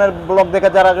বরাবরই আপনার ব্লগ দেখে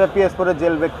যারা আসবে PS4 এর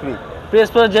জেলব্রেক ফ্রি।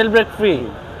 PS4 এর জেলব্রেক ফ্রি।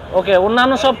 ওকে,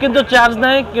 অন্যান্য সব কিন্তু চার্জ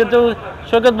নেয়, কিন্তু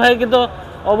সৈকত ভাই কিন্তু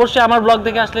অবশ্যই আমার ব্লগ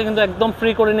দেখে আসলে কিন্তু একদম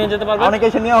ফ্রি করে নিয়ে যেতে পারবেন। অনেকে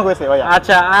এসে নিয়েও হয়েছে ভাই।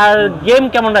 আচ্ছা, আর গেম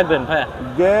কেমন রাখবেন ভাই?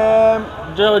 গেম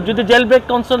যদি জেলব্রেক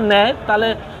কনসোল নেয় তাহলে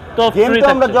তো গেম ফ্রি তো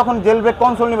থাকছে। আমরা যখন জেলব্রেক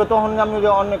কনসোল নিব তখন আমি যে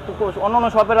অনেক অন্যান্য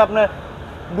শপের আপনার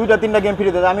 2-3টা গেম ফ্রি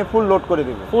দেয়, আমি ফুল লোড করে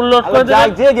দিব। ফুল লোড করে দেব,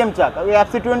 যে গেম চাক, ওই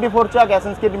FC24 চাক,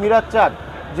 অ্যাসেন্স ক্রিড মিরাজ চাক,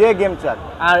 যে গেম চাক।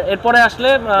 আর এরপরে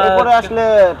আসলে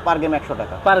পার গেম 100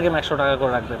 টাকা। পার গেম 100 টাকা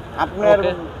করে রাখবেন আপনার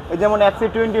যেমন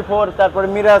FC24, তারপরে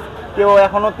মিরাজ কেউ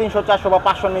এখনো 300, 400 বা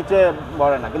 500 নিচে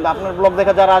ভরে না, কিন্তু আপনার ব্লগ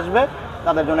দেখে যারা আসবে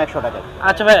তাদের জন্য 100 টাকা।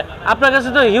 আচ্ছা ভাই, আপনার কাছে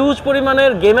তো হিউজ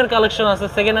পরিমাণের গেমের কালেকশন আছে,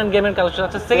 সেকেন্ড হ্যান্ড গেমের কালেকশন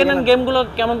আছে। সেকেন্ড হ্যান্ড গেমগুলো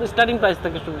কেমন স্টার্টিং প্রাইস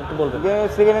থেকে একটু বলবেন?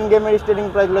 সেকেন্ড হ্যান্ড গেমের স্টার্টিং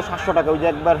প্রাইস হলো 700 টাকা। ওই যে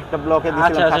একবার একটা ব্লকে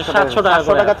দিয়েছিলাম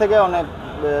 700 টাকা থেকে অনেক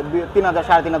 3,000,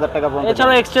 3,500 টাকা পর্যন্ত।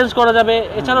 এছাড়াও এক্সচেঞ্জ করা যাবে,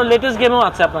 এছাড়াও লেটেস্ট গেমও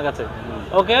আছে আপনার কাছে।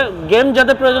 ওকে, গেম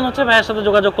যাদের প্রয়োজন হচ্ছে ভাইয়ের সাথে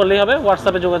যোগাযোগ করলেই হবে,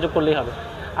 হোয়াটসঅ্যাপে যোগাযোগ করলেই হবে।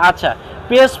 আচ্ছা,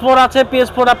 PS4 আছে,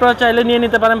 PS4 আপনারা চাইলে নিয়ে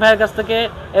নিতে পারেন ভাইয়ের কাছ থেকে,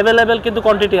 अवेलेबल কিন্তু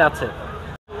কোয়ান্টিটি আছে।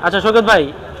 আচ্ছা সৈকত ভাই,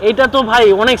 এইটা তো ভাই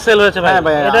অনেক সেল হয়েছে ভাই,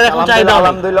 এটার এখন চাহিদা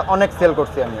আলহামদুলিল্লাহ অনেক সেল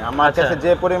করছি আমি। আমার কাছে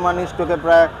যে পরিমাণ স্টকে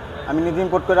প্রায় আমি নিজে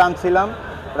ইম্পোর্ট করে আনছিলাম,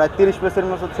 প্রায় 30 পিসের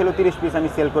মতো ছিল, 30 পিস আমি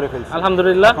সেল করে ফেলছি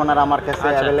আলহামদুলিল্লাহ। এখন আর আমার কাছে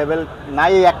अवेलेबल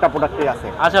নাই, এই একটা প্রোডাক্টই আছে।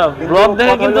 আচ্ছা, ব্লগ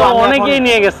দেখে কিন্তু অনেকেই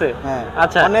নিয়ে গেছে। হ্যাঁ,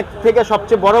 আচ্ছা, অনেক থেকে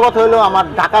সবচেয়ে বড় কথা হলো আমার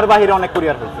ঢাকার বাইরে অনেক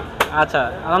কুরিয়ার হয়েছে। আচ্ছা,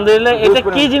 আলহামদুলিল্লাহ। এটা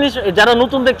কি জিনিস যারা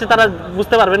নতুন দেখছে তারা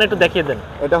বুঝতে পারবে না, একটু দেখিয়ে দেন।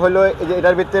 এটা হলো এই যে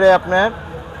এটার ভিতরে আপনার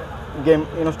গেম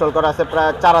ইনস্টল করা আছে,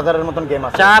 প্রায় 4000 এর মতন গেম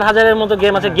আছে। 4000 এর মতো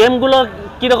গেম আছে। গেমগুলো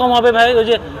কি রকম হবে ভাই? ওই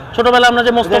যে ছোটবেলা আমরা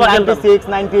যে মোস্তফা খেলতাম 96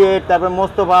 98, তারপর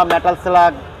মোস্তফা, মেটাল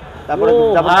স্লাগ, তারপরে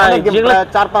অনেক গেম, প্রায়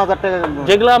 4-5000 টাকা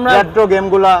যেগুলো আমরা রেট্রো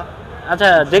গেমগুলো। আচ্ছা,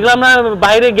 যেগুলো আমরা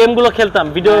বাইরে গেমগুলো খেলতাম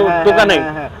ভিডিও দোকানে,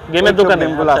 গেমের দোকানে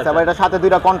গেমগুলো আছে। আবার এটা সাথে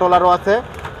দুইটা কন্ট্রোলারও আছে।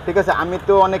 ঠিক আছে, আমি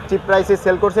তো অনেক চিপ প্রাইসে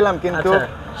সেল করছিলাম, কিন্তু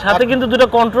সাথে কিন্তু দুটো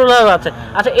কন্ট্রোলার আছে।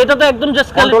 আচ্ছা, এটা তো একদম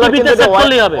জাস্ট খালি টিভিতে সেট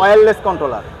করলেই হবে। ওয়্যারলেস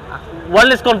কন্ট্রোলার,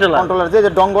 ওয়্যারলেস কন্ট্রোলার যে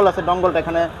ডঙ্গল আছে, ডঙ্গলটা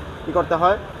এখানে কি করতে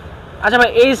হয়। আচ্ছা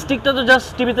ভাই, এই স্টিকটা তো জাস্ট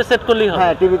টিভিতে সেট করলেই হবে।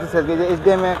 হ্যাঁ, টিভিতে সেট, যে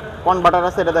এইচডিএমআই কনভার্টার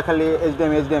আছে, এটা খালি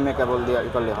এইচডিএমআই কেবল দিয়ে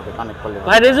করলে হবে, কানেক্ট করলে হবে।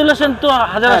 ভাই রেজোলিউশন তো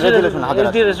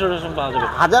 1080 রেজোলিউশন পাওয়া যাবে।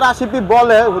 1080p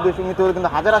বলে হুদুসুমি, তো কিন্তু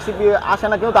 1080p আসে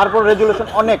না, কিন্তু তারপর রেজোলিউশন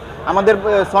অনেক আমাদের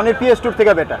সনির PS2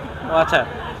 থেকে বেটার। আচ্ছা,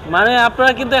 মানে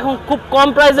আপনারা কিন্তু এখন খুব কম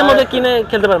প্রাইসের মধ্যে কিনে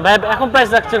খেলতে পারেন। ভাই এখন প্রাইস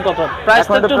রাখছেন কত? প্রাইস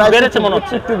তো একটু বেড়েছে মনে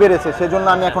হচ্ছে। একটু বেড়েছে, সেজন্য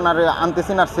আমি এখন আর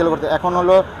আনতেছি না সেল করতে। এখন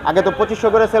হলো আগে তো 2500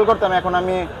 করে সেল করতাম, এখন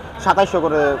আমি 2700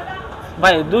 করে।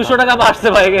 ভাই 200 টাকা বাড়ছে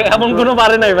ভাই, এমন কোনো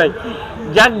বাড়ে নাই ভাই।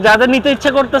 যাদের নিতে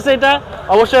ইচ্ছা করতেছে এটা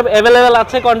অবশ্যই अवेलेबल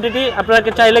আছে কোয়ান্টিটি। আপনারা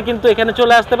চাইলে কিন্তু এখানে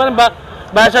চলে আসতে পারেন বা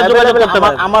ভাইয়ের সাথে যোগাযোগ করতে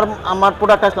পারেন। আমার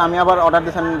প্রোডাক্ট আসলে আমি আবার অর্ডার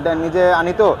দিছি, নিজে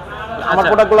আনি তো। আমার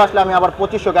প্রোডাক্টগুলো আসলে আমি আবার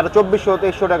 2500 আর 2400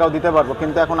 2300 টাকাও দিতে পারবো,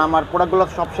 কিন্তু এখন আমার প্রোডাক্টগুলো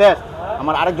সব শেষ।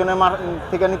 আমার আরেকজনের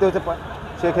থেকে নিতে হয়েছে,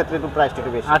 সেই ক্ষেত্রে একটু প্রাইসটা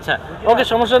একটু বেশি। আচ্ছা, ওকে,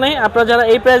 সমস্যা নেই। আপনারা যারা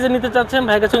এই প্রাইসে নিতে চাচ্ছেন,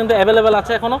 ভাইয়ের কাছে কিন্তু अवेलेबल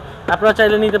আছে এখনো। আপনারা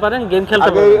চাইলে নিতে পারেন, গেম খেলতে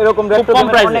পারেন। এরকম রেট্রো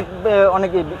গেমের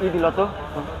অনেক দিল তো,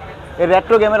 এই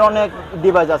রেট্রো গেমের অনেক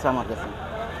ডিভাইস আছে আমার কাছে।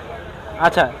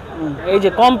 আচ্ছা, এই যে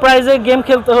কম প্রাইসে গেম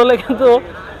খেলতে হলে কিন্তু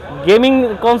গেমিং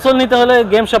কনসোল নিতে হলে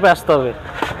গেম শপে আসতে হবে।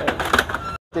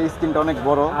 এই স্ক্রিনটা অনেক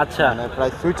বড়, আচ্ছা, মানে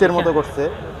প্রায় সুইচের মতো করছে।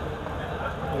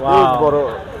 ওয়াও, বড়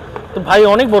তো ভাই,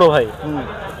 অনেক বড় ভাই।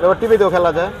 এবার টিভিতেও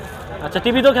খেলা যায়। আচ্ছা,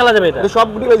 টিভিতেও খেলা যাবে এটা? সব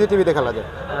ডিভাইসে টিভিতে খেলা যায়।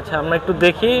 আচ্ছা, আমরা একটু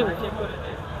দেখি।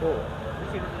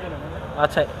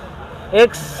 আচ্ছা,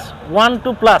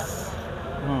 X12 প্লাস,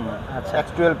 আচ্ছা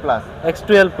X12 প্লাস,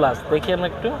 X12 প্লাস দেখি আমরা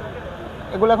একটু।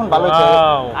 এগুলো এখন ভালো হচ্ছে।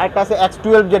 আরেকটা আছে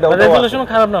X12 যেটা, রেজোলিউশন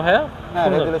খারাপ না ভাইয়া? হ্যাঁ,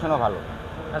 রেজোলিউশনও ভালো।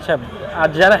 আচ্ছা, আর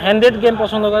যারা হ্যান্ডেড গেম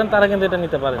পছন্দ করেন তারা কিন্তু এটা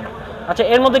নিতে পারেন। আচ্ছা,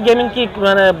 এর মধ্যে গেমিং কি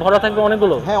মানে ভরা থাকবে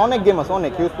অনেকগুলো? হ্যাঁ, অনেক গেম আছে,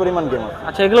 অনেক হিউজ পরিমাণ গেম আছে।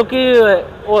 আচ্ছা, এগুলো কি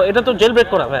এটা তো জেল ব্রেক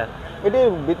করা ভাইয়া? এটার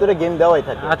ভিতরে গেম দেওয়াই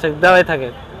থাকে। আচ্ছা, দেওয়াই থাকে।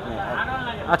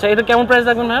 আচ্ছা, এটা কেমন প্রাইস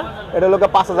রাখবেন ভাইয়া? এটা হলো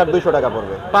 5200 টাকা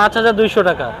পড়বে। 5200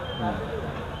 টাকা।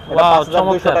 এটা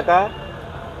 5200 টাকা।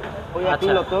 ওই একই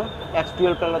তো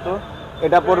X12 টাকা তো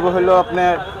এটা পড়বে হলো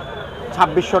আপনার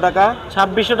 2600 টাকা।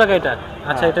 2600 টাকা এটা?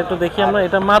 আচ্ছা, এটা একটু দেখি আমরা।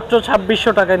 এটা মাত্র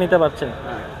 2600 টাকায় নিতে পারছেন।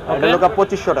 এটা হলো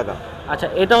 2500 টাকা। আচ্ছা,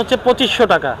 এটা হচ্ছে 2500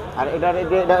 টাকা। আর এটা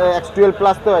X12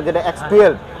 প্লাস তো, যেটা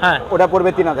X12, হ্যাঁ, ওটা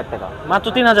পড়বে 3000 টাকা। মাত্র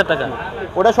 3000 টাকা।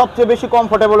 ওটা সবচেয়ে বেশি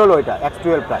কমফোর্টেবল হলো ওইটা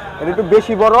X12 প্লাস, এটা একটু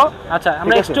বেশি বড়। আচ্ছা,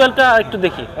 আমরা X12 টা একটু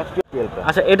দেখি। X12 প্লাস,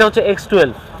 আচ্ছা, এটা হচ্ছে X12,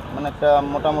 মানে একটা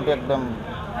মোটামুটি একদম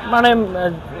মানে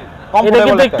এটা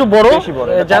কিন্তু একটু বড়।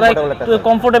 যারা একটু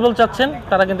কমফোর্টেবল চাচ্ছেন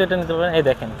তারা কিন্তু এটা নিতে পারেন। এই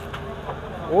দেখেন,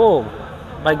 ও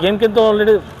ভাই, গেম কিন্তু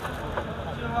অলরেডি।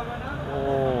 ও,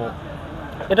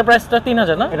 এটা প্রাইসটা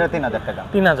 3000 না? এটা 3000 টাকা।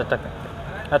 3000 টাকা।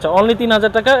 আচ্ছা, অনলি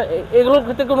 3000 টাকা। এগুলোর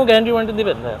ক্ষেত্রে কোনো গ্যারান্টি ওয়ারেন্টি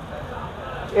দিবেন ভাই?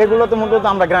 এগুলো তো মূলত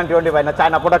আমরা গ্যারান্টি ওয়ারেন্টি পাই না,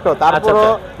 চায়না প্রোডাক্টও। তারপরও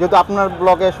যেহেতু আপনার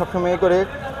ব্লগে সবসময় করে,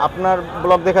 আপনার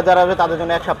ব্লগ দেখা যারা হবে তাদের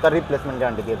জন্য 1 সপ্তাহ রিপ্লেসমেন্ট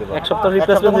গ্যারান্টি দিয়ে দেব। 1 সপ্তাহ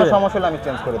রিপ্লেসমেন্ট, কোনো সমস্যা হলে আমি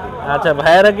চেঞ্জ করে দেব। আচ্ছা,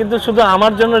 ভাইয়ারা কিন্তু শুধু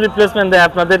আমার জন্য রিপ্লেসমেন্ট দেয়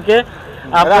আপনাদেরকে।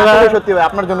 আপনারা সত্যি ভাই,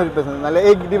 আপনার জন্য রিপ্লেসমেন্ট, নালে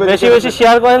এই ডিভাইস বেশি বেশি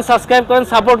শেয়ার করেন, সাবস্ক্রাইব করেন,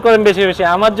 সাপোর্ট করেন বেশি বেশি।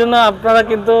 আমার জন্য আপনারা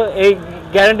কিন্তু এই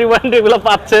গ্যারান্টি ওয়ারেন্টি এগুলো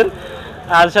পাচ্ছেন।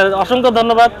 আর অসংখ্য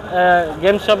ধন্যবাদ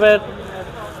গেম শপের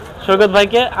সৈকত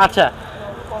ভাইকে। আচ্ছা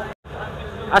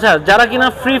আচ্ছা, যারা কিনা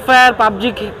ফ্রি ফায়ার, পাবজি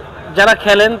যারা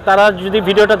খেলেন তারা যদি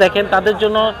ভিডিওটা দেখেন, তাদের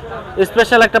জন্য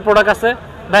স্পেশাল একটা প্রোডাক্ট আছে।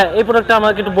 ভাই, এই প্রোডাক্টটা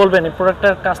আমাকে একটু বলবেন, এই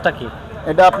প্রোডাক্টটার কাজটা কি?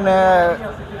 এটা আপনি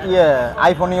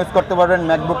আইফোন ইউজ করতে পারবেন,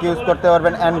 ম্যাকবুক ইউজ করতে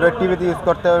পারবেন, অ্যান্ড্রয়েড টিভিতে ইউজ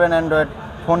করতে পারবেন, অ্যান্ড্রয়েড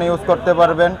ফোনে ইউজ করতে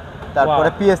পারবেন, তারপরে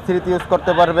PS3 তে ইউজ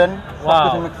করতে পারবেন।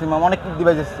 সবকিছু ম্যাক্সিমাম অনেক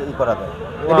ডিভাইসে করা যায়।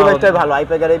 এই ডিভাইসটাই ভালো,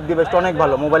 আইপ্যাকের এই ডিভাইসটা অনেক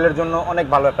ভালো, মোবাইলের জন্য অনেক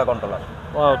ভালো একটা কন্ট্রোলার।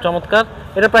 ওয়াও, চমৎকার।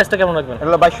 এটার প্রাইসটা কেমন রাখবেন? এটা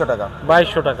হলো 2200 টাকা।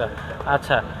 2200 টাকা।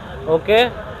 আচ্ছা, ওকে।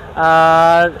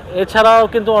 আর এছাড়াও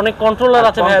কিন্তু অনেক কন্ট্রোলার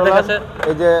আছে ভাইয়াদের কাছে।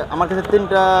 এই যে আমার কাছে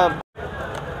 3টা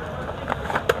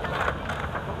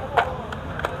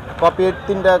কপির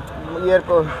 3টা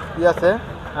আছে।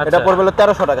 এটা পড়বে হলো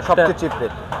 1300 টাকা, সবচেয়ে চিপ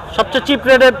রেট। সবচেয়ে চিপ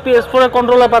রেটে PS4 এর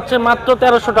কন্ট্রোলার পাচ্ছে মাত্র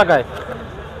 1300 টাকায়।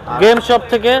 গেম শপ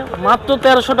থেকে মাত্র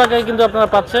 1300 টাকায় কিন্তু আপনারা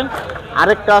পাচ্ছেন।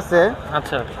 আরেকটা আছে,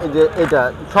 আচ্ছা এই যে এটা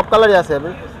সব কালারই আছে,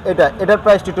 এটার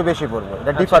প্রাইসটা একটু বেশি পড়বে,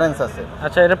 এটা ডিফারেন্স আছে।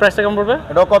 আচ্ছা এটার প্রাইসটা কেমন পড়বে?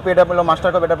 এটাও কপি, এটা হলো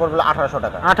মাস্টার কপি, এটা পড়বে 1800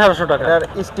 টাকা। 1800 টাকা। এটার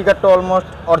স্টিকারটা অলমোস্ট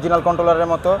অরিজিনাল কন্ট্রোলারের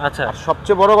মতো। আচ্ছা আর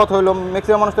সবচেয়ে বড় কথা হলো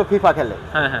ম্যাক্সিমাম মানুষ তো ফিফা খেলে।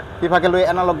 হ্যাঁ হ্যাঁ, ফিফা খেলে ওই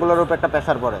অ্যানালগ গুলোর উপর একটা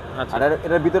প্রেসার পড়ে। আর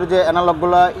এর ভিতরে যে অ্যানালগ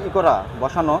গুলো করা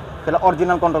বসানো, সেটা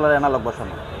অরিজিনাল কন্ট্রোলার অ্যানালগ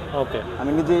বসানো। ওকে,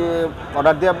 আমি নিজে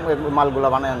অর্ডার দিয়ে মালগুলো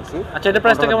বানায় আনছি। আচ্ছা এটার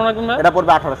প্রাইসটা কেমন রাখবেন ভাই? এটা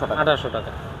পড়বে 1800 টাকা। 1800 টাকা।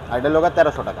 আর এটা লোক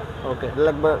 1300 টাকা। ওকে, এটা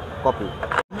লাগবে কপি।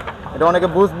 এটা অনেকে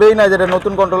বুঝবেই না যে এটা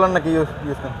নতুন কন্ট্রোলার নাকি ইউজ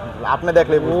আপনি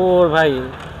দেখলেই বুঝবেন। ওর ভাই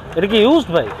এটা কি ইউজড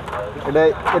ভাই?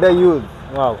 এটা ইউজ।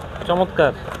 ওয়াও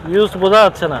চমৎকার, ইউজ বোঝা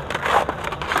যাচ্ছে না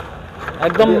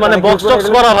একদম, মানে বক্স টক্স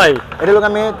করা ভাই। এটা লোক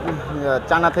আমি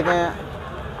চায়না থেকে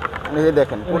নিজে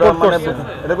দেখেন পুরো, মানে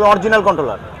এটা পুরো অরিজিনাল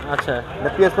কন্ট্রোলার। আচ্ছা এটা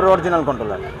PS4 এর অরিজিনাল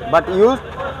কন্ট্রোলার, বাট ইউজ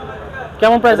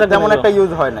কেমন প্রাইস? তেমন একটা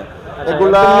ইউজ হয় না।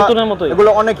 এগুলো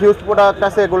অনেক হিউজ প্রোডাক্ট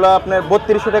আছে, এগুলো আপনার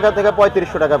 3200 টাকা থেকে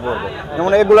 3500 টাকা পড়বে।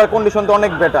 যেমন এগুলার কন্ডিশন তো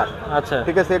অনেক বেটার। আচ্ছা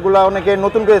ঠিক আছে, এগুলা অনেকে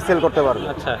নতুন করে সেল করতে পারবে।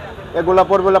 আচ্ছা এগুলা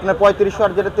পড়বে আপনার 3500,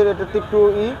 আর যেটা একটু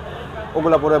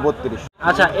ওগুলা পড়বে 3200।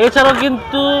 আচ্ছা এছাড়াও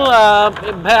কিন্তু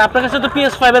ভাই আপনার কাছে তো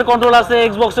PS5 এর কন্ট্রোল আছে,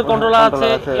 Xbox এর কন্ট্রোল আছে,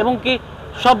 এবং কি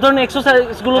সব ধরনের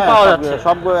অ্যাকসেসরিজ গুলো পাওয়া যাচ্ছে।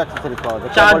 সবগুলো অ্যাকসেসরিজ পাওয়া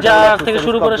যায়, চার্জার থেকে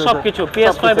শুরু করে সবকিছু।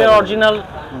 PS5 এর অরিজিনাল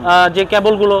যে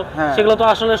কেবল গুলো, সেগুলো তো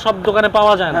আসলে সব দোকানে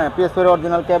পাওয়া যায় না। হ্যাঁ, PS4 এর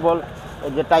অরিজিনাল কেবল,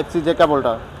 এই যে টাইপ সি যে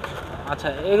কেবলটা, আচ্ছা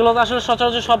এগুলো তো আসলে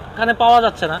সচরাচর সবখানে পাওয়া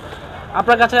যাচ্ছে না,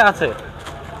 আপনার কাছে আছে।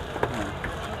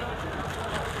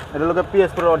 এটা হলো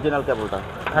PS4 এর অরিজিনাল কেবলটা।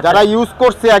 যারা ইউজ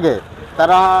করছে আগে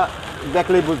তারা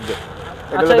দেখলেই বুঝবে।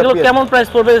 আচ্ছা এগুলো কেমন প্রাইস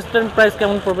পড়বে? স্ট্যান্ড প্রাইস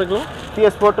কেমন পড়বে এগুলো?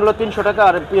 PS4 হলো 300 টাকা,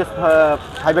 আর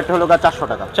PS5 এর হলো 400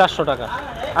 টাকা। 400 টাকা।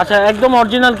 আচ্ছা একদম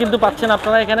অরিজিনাল কিন্তু পাচ্ছেন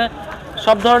আপনারা এখানে,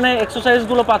 সব ধরনের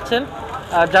এক্সারসাইজগুলো পাচ্ছেন।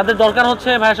 যাদের দরকার হচ্ছে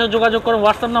ভাইয়ের সাথে যোগাযোগ করুন,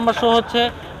 হোয়াটসঅ্যাপ নাম্বার শো হচ্ছে।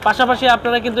 পাশাপাশি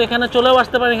আপনারা কিন্তু এখানে চলেও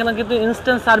আসতে পারেন, এখানে কিন্তু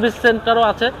ইনস্ট্যান্ট সার্ভিস সেন্টারও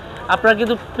আছে। আপনারা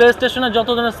কিন্তু প্লে স্টেশনে যত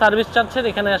ধরনের সার্ভিস চাচ্ছেন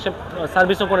এখানে এসে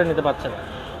সার্ভিসও করে নিতে পারছেন।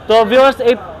 তো ভিউয়ার্স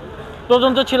এই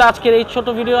পর্যন্ত ছিল আজকের এই ছোট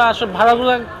ভিডিও। আসলে ভালো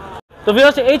তো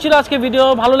ভিউয়ার্স এই ছিল আজকে ভিডিও।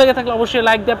 ভালো লেগে থাকলে অবশ্যই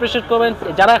লাইক দিয়ে অ্যাপ্রিশিয়েট করবেন।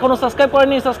 যারা এখনো সাবস্ক্রাইব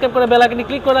করেনি সাবস্ক্রাইব করে বেল আইকনে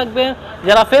ক্লিক করে রাখবেন।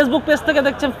 যারা ফেসবুক পেজ থেকে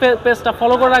দেখছেন পেজটা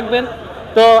ফলো করে রাখবেন।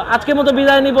 তো আজকের মতো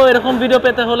বিদায় নিব। এরকম ভিডিও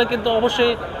পেতে হলে কিন্তু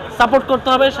অবশ্যই সাপোর্ট করতে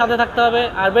হবে, সাথে থাকতে হবে,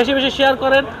 আর বেশি বেশি শেয়ার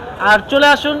করেন। আর চলে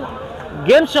আসুন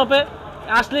গেম শপে,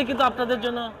 আসলেই কিন্তু আপনাদের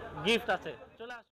জন্য গিফট আছে।